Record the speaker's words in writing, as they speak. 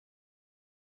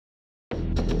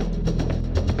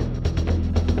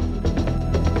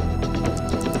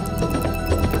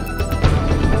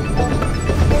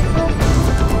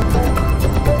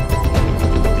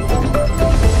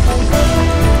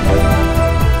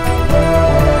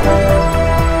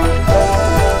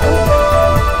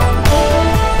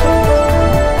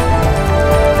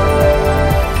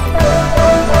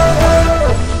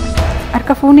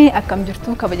Harkafuuni akkam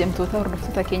jirtu kabajamtoota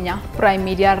hordoftoota keenya Prime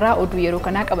Media irraa oduu yeroo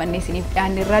kana qabannee isiniif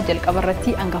dhiyaanne irraa jalqaba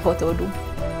irratti hangafoota oduu.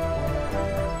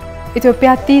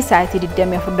 Itoophiyaatti sa'aatii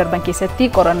 24 darban keessatti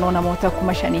qorannoo namoota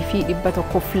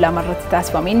 5,102 irratti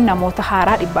taasifameen namoota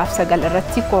haaraa 909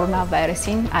 irratti koronaa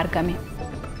vaayirasiin argame.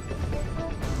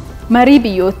 Marii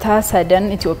biyyoota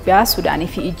sadan Itoophiyaa, Sudaanii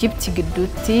fi Ijipti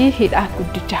gidduutti hidha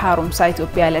guddicha haaromsaa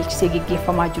Itoophiyaa ilaalchisee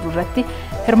gaggeeffamaa jiru irratti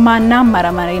hirmaannaa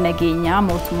marii nageenyaa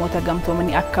mootummoota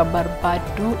gamtoomanii akka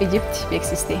barbaaddu Ijipti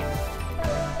beeksiste.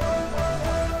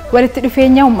 Walitti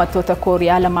dhufeenya uummattoota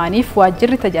Kooriyaa lamaaniif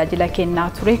waajjirri tajaajila kennaa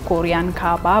ture Kooriyaan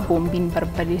kaabaa boombiin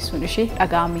barbadeessuun ishee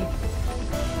dhaga'ame.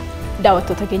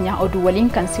 Daawwattoota keenya oduu waliin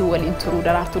kan si waliin turuu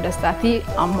Daraartuu Dastaati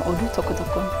amma oduu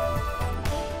tokko.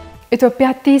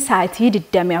 Itoophiyaatti sa'aatii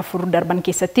 24 darban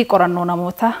keessatti qorannoo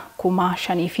namoota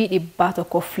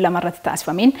 5,102 irratti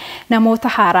taasifameen namoota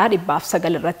haaraa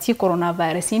 909 irratti koronaa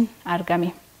vaayirasiin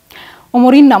argame.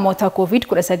 Umuriin namoota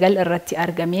COVID-19 irratti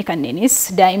argame kanneenis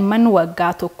daa'imman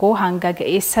waggaa tokko hanga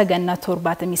ga'eessa ganna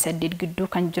 78 gidduu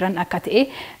kan jiran akka ta'e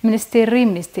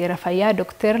ministeera fayyaa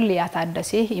Dr. Liyaa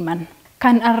Taaddasee himan.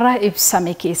 Kan irraa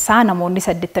ibsame keessaa namoonni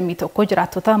 81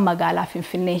 jiraattota magaalaa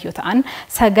Finfinnee yoo ta'an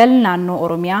 9 naannoo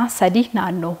Oromiyaa, 3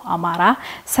 naannoo Amaaraa,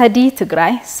 3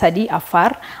 Tigraay, 3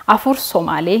 Affaar, 4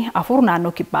 Somaalee, 4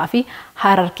 naannoo Kibbaa fi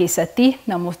Harar keessatti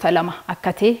namoota 2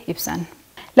 akka ta'e ibsan.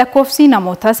 Lakkoofsi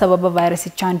namoota sababa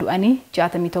vaayirasichaan du'anii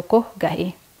 61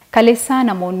 gahe. Kaleessa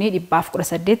namoonni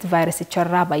 118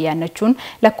 vaayirasicharraa bayyaannachuun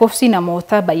lakkoofsi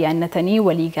namoota bayyaannatanii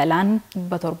waliigalaan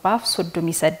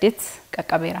 738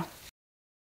 qaqqabeera.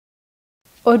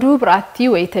 Oduu biraatti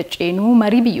wayita ceenuu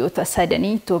marii biyyoota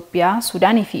sadanii Itoophiyaa,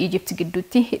 Sudaanii fi Ijipti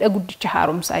gidduutti hidha guddicha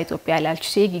haaromsaa Itoophiyaa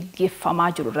ilaalchisee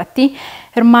gaggeeffamaa jiru irratti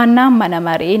hirmaannaa mana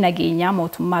maree nageenyaa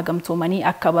mootummaa gamtoomanii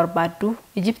akka barbaaddu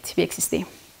Ijipti beeksiste.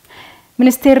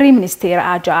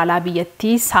 Ministeera Ajaalaa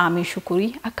biyyattii Saamii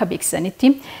Shukurii akka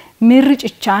beeksisanitti mirri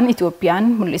cichaan Itoophiyaan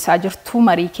mul'isaa jirtu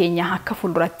marii keenya akka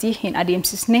fuulduratti hin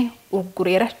adeemsisne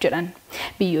uggureera jedhan.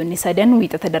 Biyyoonni sadan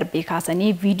wiixata darbee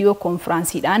kaasanii viidiyoo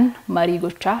konfiraansiidhaan marii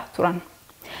gochaa turan.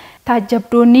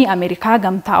 Taajjabdoonni Ameerikaa,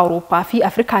 Gamtaa Awurooppaa fi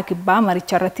Afrikaa Kibbaa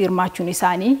maricha irratti hirmaachuun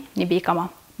isaanii ni beekama.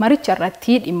 Maricha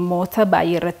irratti dhimmoota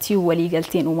baay'ee irratti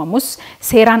waliigalteen uumamus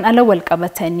seeraan ala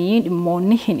walqabatanii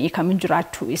dhimmoonni hin hiikamin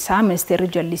jiraachuu isaa ministeerri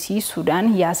jallisii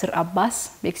Sudaan Yaasir Abbaas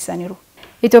beeksisaniiru.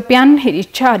 Itoophiyaan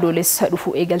hidhicha adoolessa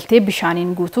dhufu eegaltee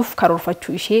bishaaniin guutuuf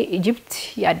karoorfachuu ishee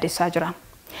Ijipti yaaddessaa jira.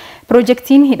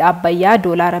 Piroojeektiin hidha Abbayyaa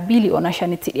doolaara biliyoona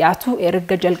 5tti dhiyaatu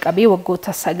erga jalqabee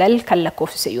waggoota 9 kan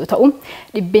lakkoofsise yoo ta'u,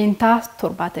 dhibbeentaa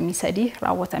 73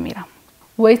 raawwatameera.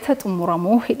 Wayita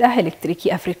xumuramuu hidha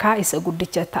elektirikii Afrikaa isa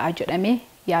guddicha ta'a jedhamee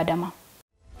yaadama.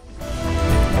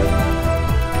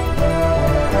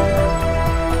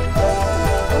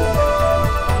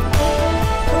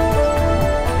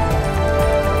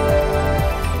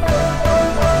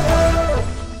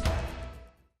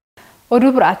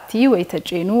 Oduu biraatti wayita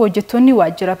ceenuu hojjettoonni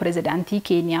waajjira pirezidaantii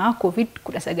Keeniyaa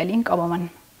COVID-19 qabaman.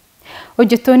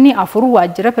 Hojjettoonni 4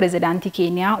 waajjira pirezidaantii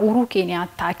Keeniyaa Uhuru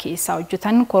Keeniyaattaa keessa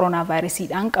hojjetan koronaa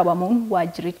vaayirasiidhaan qabamuun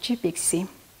waajjirichi beeksise.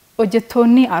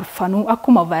 Hojjettoonni arfanuu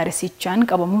akkuma vaayirasichaan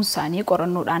qabamuun isaanii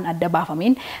qorannoodhaan adda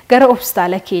baafameen gara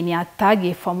hospitaala Keeniyaattaa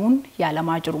geeffamuun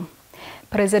yaalamaa jiru.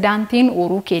 Pirezidaantiin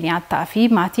Uhuru Keeniyaattaa fi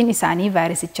maatiin isaanii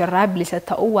vaayirasicharraa bilisa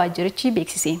ta'uu waajjirichi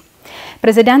beeksise.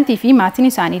 Pirezidaantii fi maatiin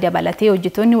isaanii dabalatee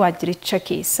hojjettoonni waajjiricha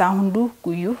keessaa hunduu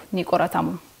guyyuu ni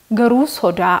qoratamu. Garuu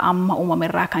sodaa amma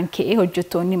uumamerraa kan ka'e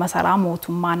hojjettoonni masaraa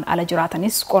mootummaan ala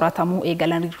jiraatanis qoratamuu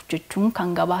eegalaniiru jechuun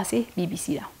kan gabaase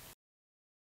BBCdha.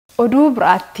 Oduu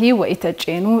biraatti wayita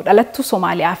ceenuu dhalattuu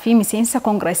Somaaliyaa fi miseensa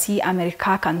Koongireesii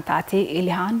Ameerikaa kan taate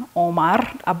Ilhaan Omar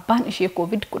abbaan ishee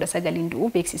COVID-19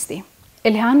 du'uu beeksiste.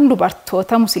 Ilhaan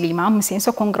dubartoota Musliimaa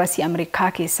miseensa Koongireesii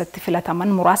Ameerikaa keessatti filataman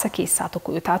muraasa keessaa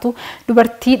tokko yoo taatu,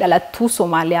 dubartii dhalattuu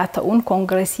Somaaliyaa ta'uun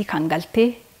Koongireesii kan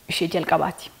galtee ishee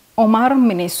jalqabaati. Omar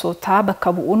Minnesota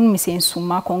bakka bu'uun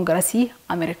miseensummaa Koongireesii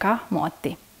Ameerikaa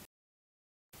mo'atte.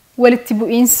 Walitti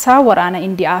bu'iinsa waraana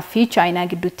Indiyaa fi Chaayinaa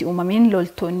gidduutti uumameen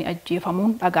loltoonni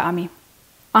ajjeefamuun dhaga'ame.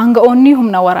 Aanga'oonni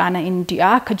humna waraana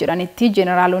Indiyaa akka jedhanitti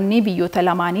jeneraalonni biyyoota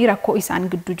lamaanii rakkoo isaan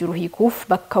gidduu jiru hiikuuf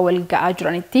bakka wal ga'aa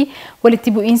jiranitti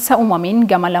walitti bu'iinsa uumameen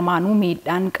gama lamaanuu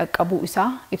miidhaan qaqqabuu isaa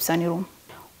ibsaniiru.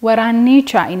 Waraanni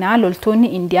Chaayinaa loltoonni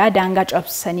Indiyaa daangaa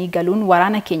cabsanii galuun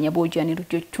waraana keenya booji'aniiru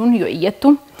jechuun yoo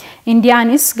iyyattu,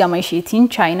 Indiyaanis gama isheetiin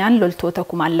Chaayinaan loltoota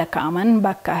kumaan lakkaa'aman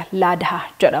bakka Laadaha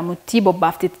jedhamutti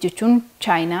bobbaafteetti jechuun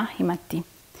Chaayinaa himatti.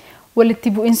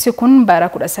 Walitti bu'iinsi kun bara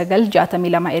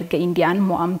 1962 erga Indiyaan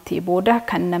mo'amtee booda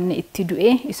kan namni itti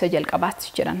du'e isa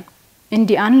jalqabaatti jedhan.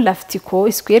 Indiyaan lafti koo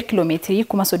iskuweer kiiloomeetirii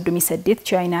 38,000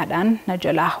 chaayinaadhaan na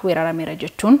jalaa weerarameera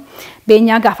jechuun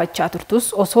beenyaa gaafachaa turtus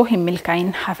osoo hin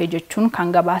milkaa'in hafe jechuun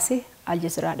kan gabaase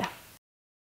Aljazeeraadha.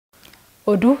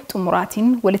 Oduu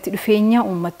xumuraatiin walitti dhufeenya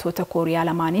uummattoota Kooriyaa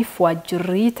lamaaniif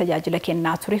waajjirri tajaajila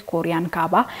kennaa ture Kooriyaan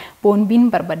Kaabaa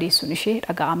boombiin barbadeessuun ishee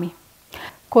dhaga'ame.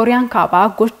 Kooriyaan Kaabaa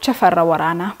gocha farra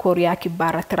waraanaa Kooriyaa Kibbaa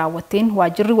irratti raawwatteen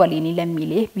waajjirri waliinii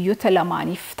lammiilee biyyoota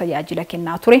lamaaniif tajaajila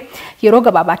kennaa ture yeroo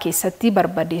gabaabaa keessatti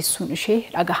barbadeessuun ishee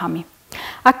dhagahame.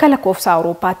 Akka lakkoofsa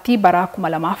Awurooppaatti bara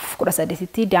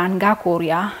 2018tti daangaa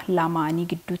Kooriyaa lamaanii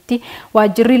gidduutti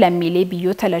waajjirri lammiilee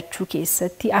biyyoota lachuu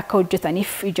keessatti akka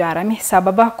hojjetaniif ijaarame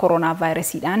sababa koronaa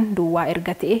vaayirasiidhaan duwwaa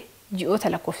erga ta'e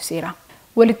ji'oota lakkoofsiseera.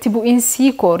 Walitti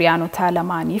bu'iinsi Kooriyaanota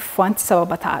lamaaniif wanti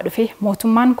sababa ta'aa dhufe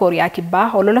mootummaan Kooriyaa Kibbaa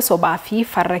holola sobaa fi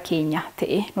farra keenya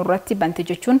ta'e nurratti bante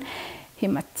jechuun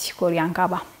himatti Kooriyaan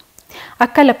Kaabaa.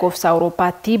 Akka lakkoofsa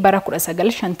Awurooppaatti bara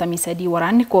 1953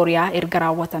 waraanni Kooriyaa erga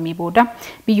raawwatamee booda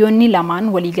biyyoonni lamaan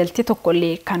waliigaltee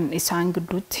tokkollee kan isaan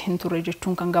gidduutti hin turre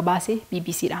jechuun kan gabaase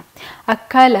BBCdha.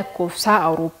 Akka lakkoofsa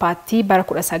Awurooppaatti bara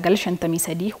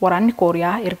 1953 waraanni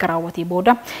Kooriyaa erga raawwatee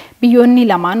booda biyyoonni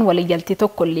lamaan waliigaltee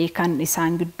tokkollee kan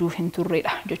isaan gidduu hin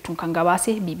turredha jechuun kan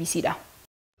gabaase BBCdha.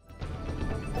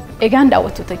 Egaan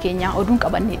daawwattoota keenya oduun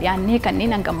qabannee dhiyaannee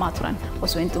kanneen hangamaa turan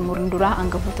osoo hin xumurin dura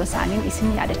hangafoota isaaniin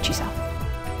isin yaadachiisa.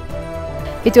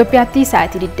 Itoophiyaatti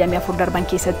sa'aatii 24 darban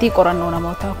keessatti qorannoo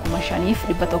namoota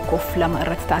 5,102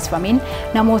 irratti taasifameen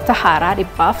namoota haaraa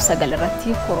 109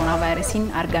 irratti koronaa vaayirasiin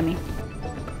argame.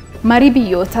 Marii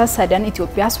biyyoota sadan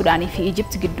Itoophiyaa, Sudaanii fi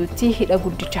Ijipti gidduutti hidha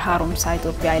guddicha haaromsaa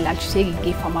Itoophiyaa ilaalchisee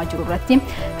gaggeeffamaa jiru irratti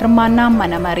hirmaannaa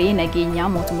mana maree nageenyaa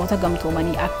mootummoota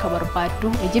gamtoomanii akka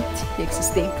barbaaddu Ijipti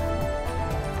beeksiste.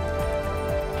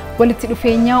 Walitti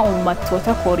dhufeenya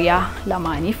uummattoota Kooriyaa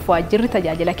lamaaniif waajjirri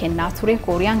tajaajila kennaa ture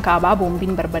Kooriyaan Kaabaa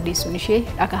boombiin barbadeessuun ishee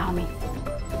dhagahame.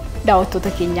 Daawwattoota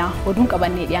keenya oduun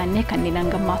qabannee dhiyaannee kanneen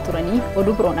hangamaa turanii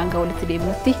oduu biroon hanga walitti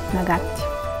deebinutti nagaatti.